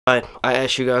Right, I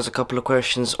asked you guys a couple of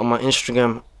questions on my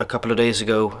Instagram a couple of days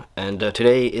ago, and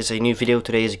today is a new video.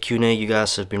 Today is a Q&A. You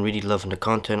guys have been really loving the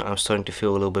content. I'm starting to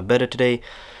feel a little bit better today,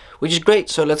 which is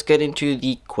great. So let's get into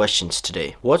the questions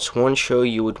today. What's one show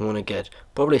you would want to get?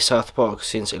 Probably South Park,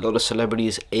 since a lot of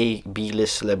celebrities,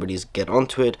 B-list celebrities, get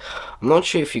onto it. I'm not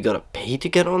sure if you gotta pay to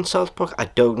get on South Park. I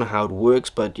don't know how it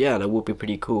works, but yeah, that would be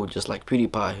pretty cool, just like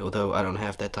PewDiePie, although I don't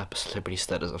have that type of celebrity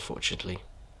status, unfortunately.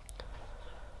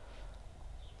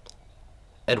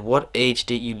 At what age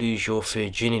did you lose your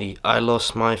virginity? I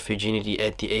lost my virginity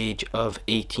at the age of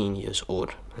 18 years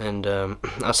old. And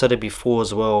I said it before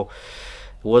as well,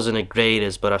 it wasn't the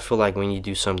greatest, but I feel like when you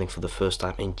do something for the first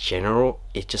time in general,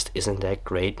 it just isn't that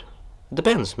great. It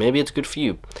depends, maybe it's good for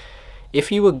you.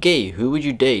 If you were gay, who would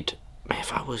you date?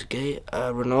 If I was gay,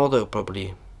 Ronaldo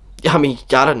probably. I mean,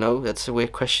 I don't know, that's a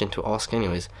weird question to ask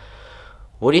anyways.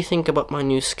 What do you think about my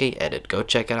new skate edit? Go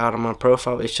check it out on my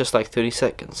profile, it's just like 30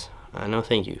 seconds. No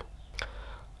thank you.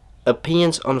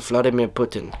 Opinions on Vladimir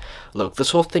Putin. Look, this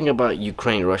whole thing about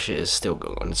Ukraine-Russia is still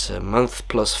going on. It's a month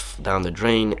plus down the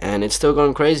drain, and it's still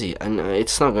going crazy, and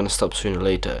it's not going to stop sooner or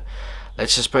later.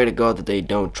 Let's just pray to God that they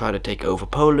don't try to take over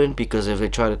Poland, because if they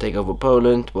try to take over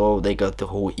Poland, well, they got the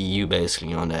whole EU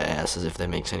basically on their asses, if that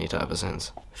makes any type of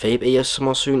sense. Vape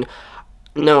ASMR soon?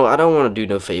 No, I don't want to do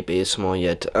no vape ASMR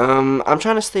yet. I'm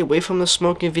trying to stay away from the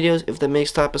smoking videos, if that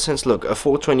makes type of sense. Look, a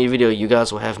 420 video, you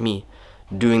guys will have me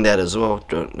doing that as well.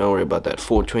 Don't worry about that.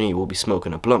 420 will be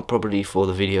smoking a blunt probably for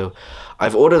the video.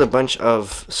 I've ordered a bunch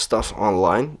of stuff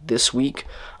online this week.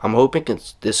 I'm hoping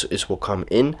this will come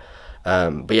in.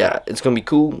 But yeah, it's gonna be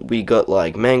cool. We got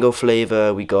like mango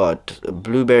flavor, we got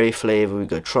blueberry flavor, we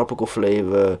got tropical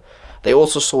flavor. They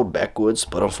also sold backwards,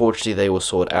 but unfortunately they were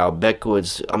sold out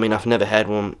backwards. I mean, I've never had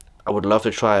one. I would love to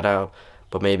try it out,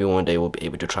 but maybe one day we'll be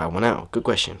able to try one out. Good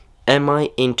question. Am I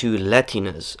into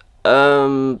Latinas?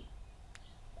 I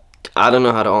don't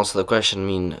know how to answer the question. I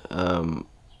mean,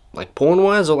 like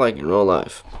porn-wise or like in real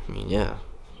life? I mean, yeah,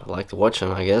 I like to watch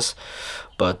them, I guess.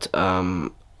 But, I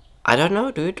don't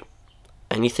know, dude.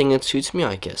 Anything that suits me,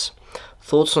 I guess.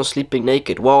 Thoughts on sleeping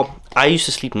naked? Well, I used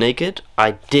to sleep naked.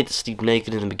 I did sleep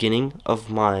naked in the beginning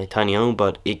of my tiny home,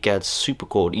 but it gets super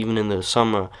cold. Even in the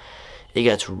summer, it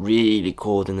gets really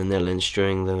cold in the Netherlands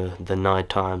during the night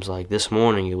times. Like this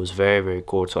morning, it was very, very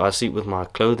cold. So I sleep with my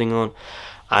clothing on.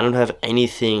 I don't have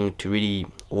anything to really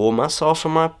warm myself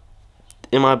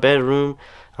in my bedroom.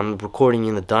 I'm recording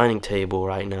in the dining table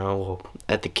right now, or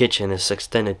at the kitchen. This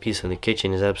extended piece of the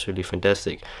kitchen is absolutely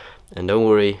fantastic. And don't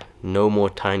worry, no more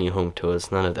tiny home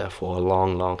tours, none of that for a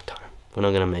long, long time. We're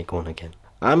not gonna make one again.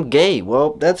 I'm gay.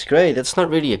 Well, that's great. That's not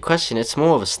really a question, it's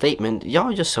more of a statement.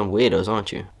 Y'all are just some weirdos,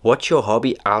 aren't you? What's your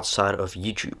hobby outside of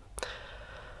YouTube?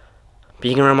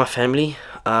 Being around my family.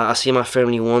 I see my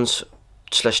family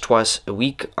once/twice a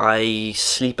week. I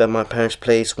sleep at my parents'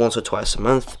 place once or twice a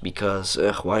month because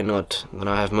why not? Then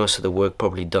I have most of the work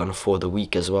probably done for the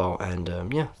week as well, and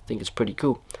yeah, I think it's pretty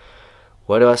cool.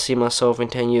 Where do I see myself in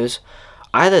 10 years?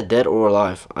 Either dead or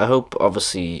alive. I hope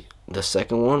obviously the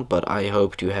second one, but I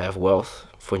hope to have wealth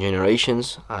for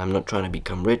generations. I'm not trying to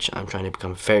become rich, I'm trying to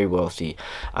become very wealthy.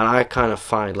 And I kind of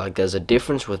find like there's a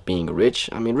difference with being rich.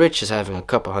 I mean, rich is having a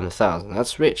couple $100,000.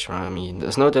 That's rich, right? I mean,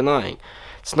 there's no denying.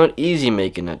 It's not easy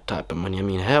making that type of money. I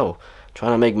mean, hell,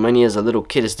 trying to make money as a little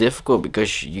kid is difficult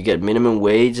because you get minimum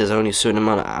wage. There's only a certain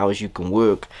amount of hours you can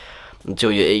work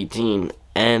until you're 18.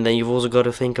 And then you've also got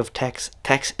to think of tax.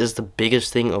 Tax is the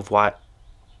biggest thing of why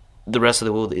the rest of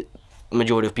the world, the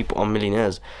majority of people are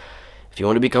millionaires. If you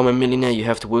want to become a millionaire, you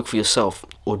have to work for yourself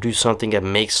or do something that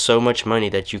makes so much money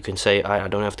that you can say, I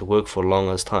don't have to work for a long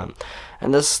as time.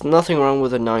 And there's nothing wrong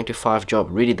with a 9-to-5 job.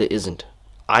 Really, there isn't.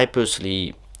 I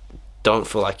personally don't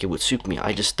feel like it would suit me.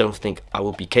 I just don't think I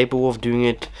would be capable of doing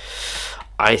it.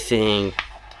 I think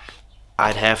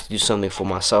I'd have to do something for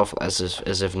myself as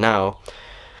if now.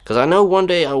 Because I know one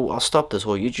day I'll stop this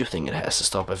whole YouTube thing. It has to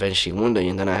stop eventually one day,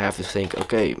 and then I have to think,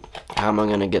 okay, how am I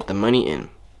going to get the money in?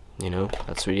 You know,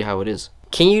 that's really how it is.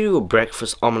 Can you do a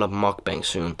breakfast omelette mukbang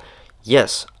soon?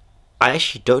 Yes. I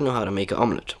actually don't know how to make an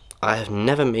omelette. I have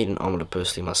never made an omelette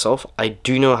personally myself. I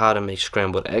do know how to make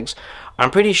scrambled eggs.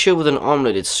 I'm pretty sure with an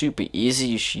omelette it's super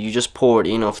easy. You just pour it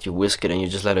in after you whisk it and you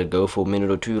just let it go for a minute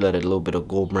or two. Let it a little bit of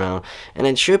gold brown. And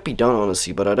it should be done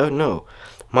honestly, but I don't know.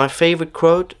 My favorite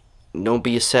quote: don't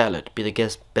be a salad, be the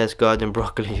best garden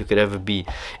broccoli you could ever be.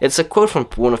 It's a quote from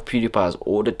one of PewDiePie's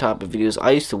older type of videos.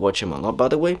 I used to watch him a lot, by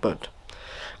the way, but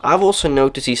I've also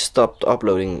noticed he stopped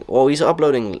uploading, or he's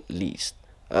uploading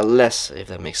less, if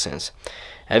that makes sense.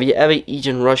 Have you ever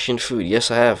eaten Russian food? Yes,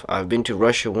 I have. I've been to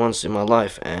Russia once in my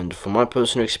life, and from my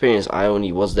personal experience, I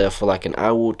only was there for like an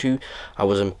hour or two. I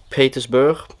was in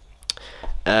Petersburg.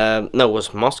 No, it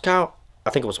was Moscow.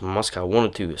 I think it was Moscow, one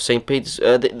or two. St. Peter's,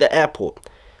 the airport.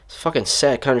 It's a fucking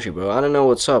sad country, bro. I don't know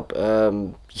what's up.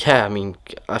 Yeah, I mean,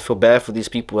 I feel bad for these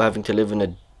people having to live in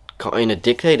a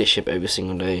dictatorship every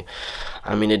single day.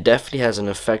 I mean, it definitely has an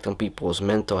effect on people's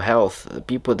mental health. The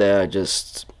people there are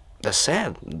just, they're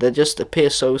sad. They just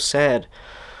appear so sad.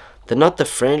 They're not the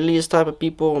friendliest type of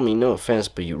people. I mean, no offense,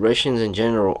 but you Russians in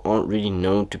general aren't really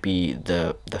known to be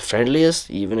the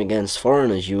friendliest. Even against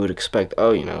foreigners, you would expect,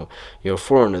 oh, you know, you're a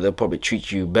foreigner, they'll probably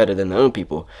treat you better than their own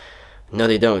people. No,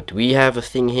 they don't. We have a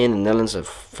thing here in the Netherlands that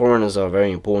foreigners are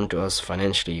very important to us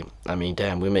financially. I mean,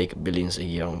 damn, we make billions a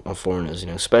year on foreigners, you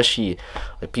know, especially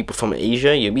like people from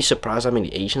Asia. You'd be surprised how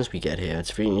many Asians we get here.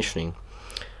 It's very interesting.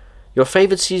 Your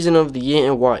favorite season of the year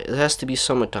and why? It has to be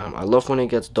summertime. I love when it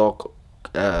gets dark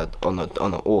on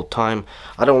the all time.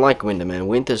 I don't like winter, man.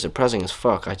 Winter's depressing as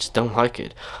fuck. I just don't like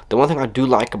it. The one thing I do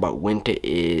like about winter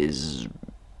is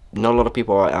not a lot of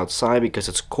people are outside because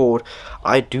it's cold.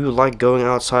 I do like going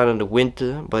outside in the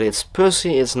winter, but it's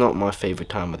personally, it's not my favorite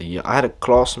time of the year. I had a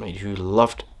classmate who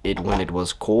loved it when it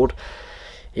was cold.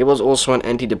 He was also on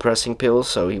antidepressant pills,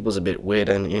 so he was a bit weird.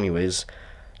 And anyways,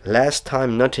 last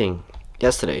time nutting,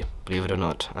 yesterday, believe it or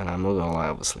not, and I'm not gonna lie,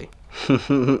 obviously.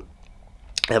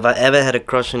 Have I ever had a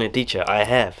crush on a teacher? I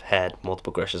have had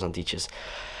multiple crushes on teachers.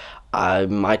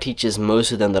 My teachers,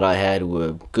 most of them that I had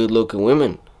were good looking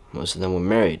women. Most of them were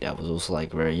married. I was also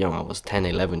like very young. I was 10,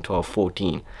 11, 12,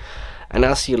 14. And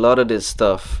I see a lot of this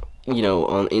stuff, you know,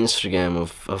 on Instagram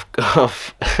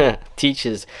of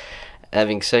teachers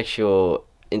having sexual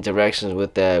interactions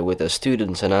with their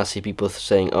students, and I see people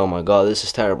saying, oh my god, this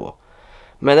is terrible.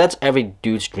 Man, that's every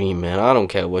dude's dream, man. I don't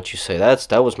care what you say.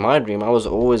 That was my dream. I was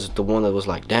always the one that was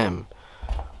like, damn,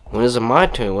 when is it my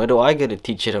turn? Where do I get a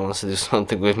teacher that wants to do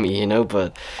something with me, you know?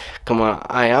 But come on,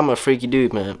 I'm a freaky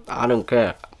dude, man. I don't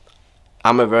care.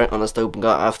 I'm a very honest, open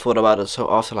guy. I've thought about it so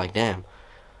often, like, damn,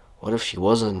 what if she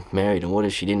wasn't married, and what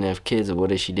if she didn't have kids, or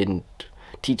what if she didn't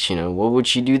teach, you know? What would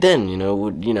she do then, you know?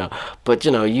 But you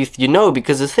know, you know,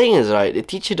 because the thing is, right, a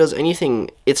teacher does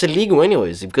anything, it's illegal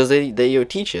anyways, because they're your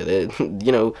teacher.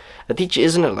 You know, a teacher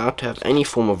isn't allowed to have any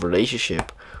form of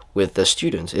relationship with the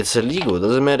students. It's illegal. It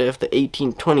doesn't matter if they're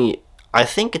 18, 20. I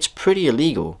think it's pretty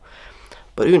illegal,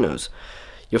 but who knows?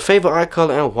 Your favorite eye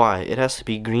color and why? It has to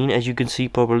be green, as you can see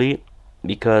probably,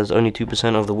 because only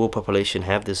 2% of the world population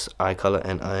have this eye color,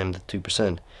 and I am the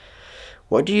 2%.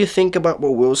 What do you think about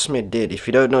what Will Smith did? If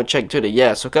you don't know, check Twitter.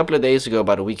 Yeah, so a couple of days ago,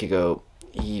 about a week ago,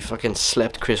 he fucking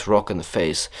slapped Chris Rock in the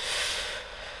face.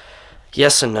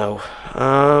 Yes and no.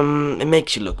 It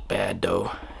makes you look bad,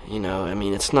 though. You know, I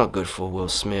mean, it's not good for Will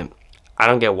Smith. I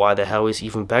don't get why the hell he's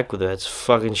even back with her. It's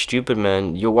fucking stupid,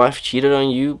 man. Your wife cheated on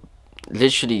you.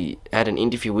 Literally had an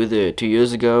interview with her 2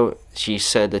 years ago. She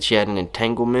said that she had an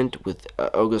entanglement with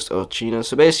August Alsina.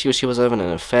 So basically, she was having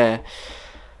an affair.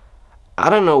 I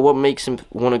don't know what makes him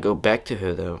want to go back to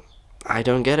her, though. I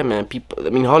don't get it, man. People, I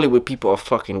mean, Hollywood people are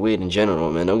fucking weird in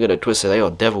general, man. Don't get it twisted. They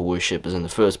are devil worshippers in the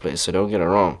first place, so don't get it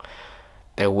wrong.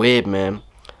 They're weird, man.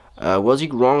 Was he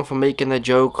wrong for making that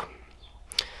joke?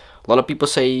 A lot of people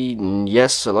say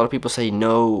yes. A lot of people say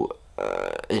no.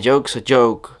 A joke's a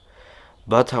joke.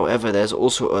 But however, there's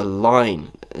also a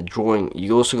line drawing.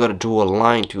 You also got to draw a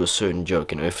line to a certain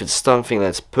joke. You know, if it's something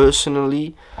that's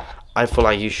personally, I feel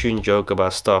like you shouldn't joke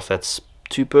about stuff that's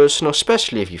too personal,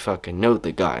 especially if you fucking know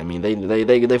the guy. I mean,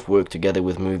 they've worked together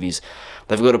with movies.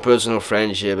 They've got a personal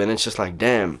friendship, and it's just like,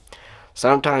 damn.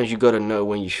 Sometimes you gotta know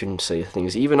when you shouldn't say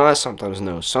things. Even I sometimes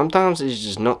know. Sometimes it's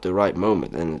just not the right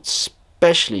moment, and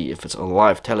especially if it's on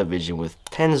live television with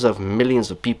tens of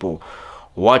millions of people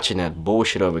watching that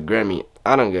bullshit over Grammy.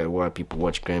 I don't get why people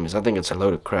watch Grammys. I think it's a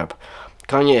load of crap.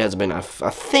 Kanye has been, I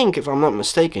think, if I'm not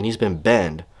mistaken, he's been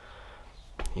banned.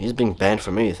 He's been banned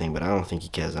from everything, but I don't think he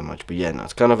cares that much. But yeah, no,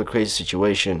 it's kind of a crazy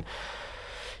situation.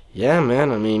 Yeah,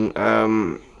 man, I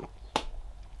mean,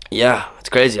 yeah, it's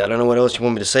crazy. I don't know what else you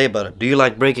want me to say about it. Do you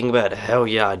like Breaking Bad? Hell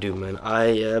yeah, I do, man.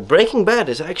 Breaking Bad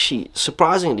is actually,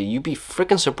 surprisingly, you'd be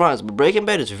freaking surprised, but Breaking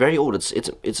Bad is very old.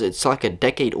 It's like a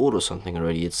decade old or something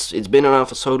already. It's been around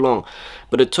for so long,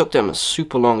 but it took them a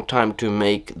super long time to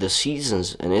make the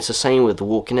seasons, and it's the same with The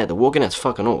Walking Dead. The Walking Dead's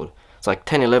fucking old. It's like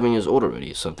 10, 11 years old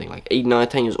already or something, like 8, 9,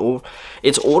 10 years old.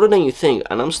 It's older than you think,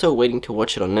 and I'm still waiting to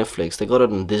watch it on Netflix. They got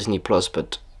it on Disney Plus,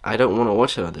 but I don't want to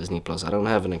watch it on Disney Plus. I don't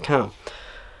have an account.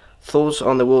 Thoughts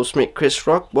on the Will Smith Chris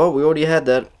Rock? Well, we already had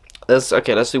that.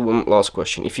 Okay, let's do one last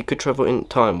question. If you could travel in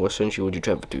time, what century would you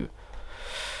travel to?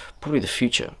 probably the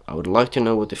future. I would like to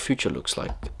know what the future looks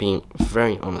like, being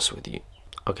very honest with you.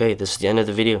 Okay, this is the end of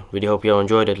the video. Really hope you all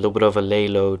enjoyed it. A little bit of a lay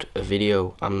load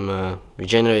video. I'm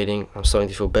regenerating. I'm starting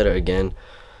to feel better again.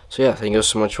 So yeah, thank you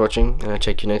so much for watching, and I'll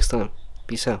check you next time.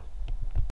 Peace out.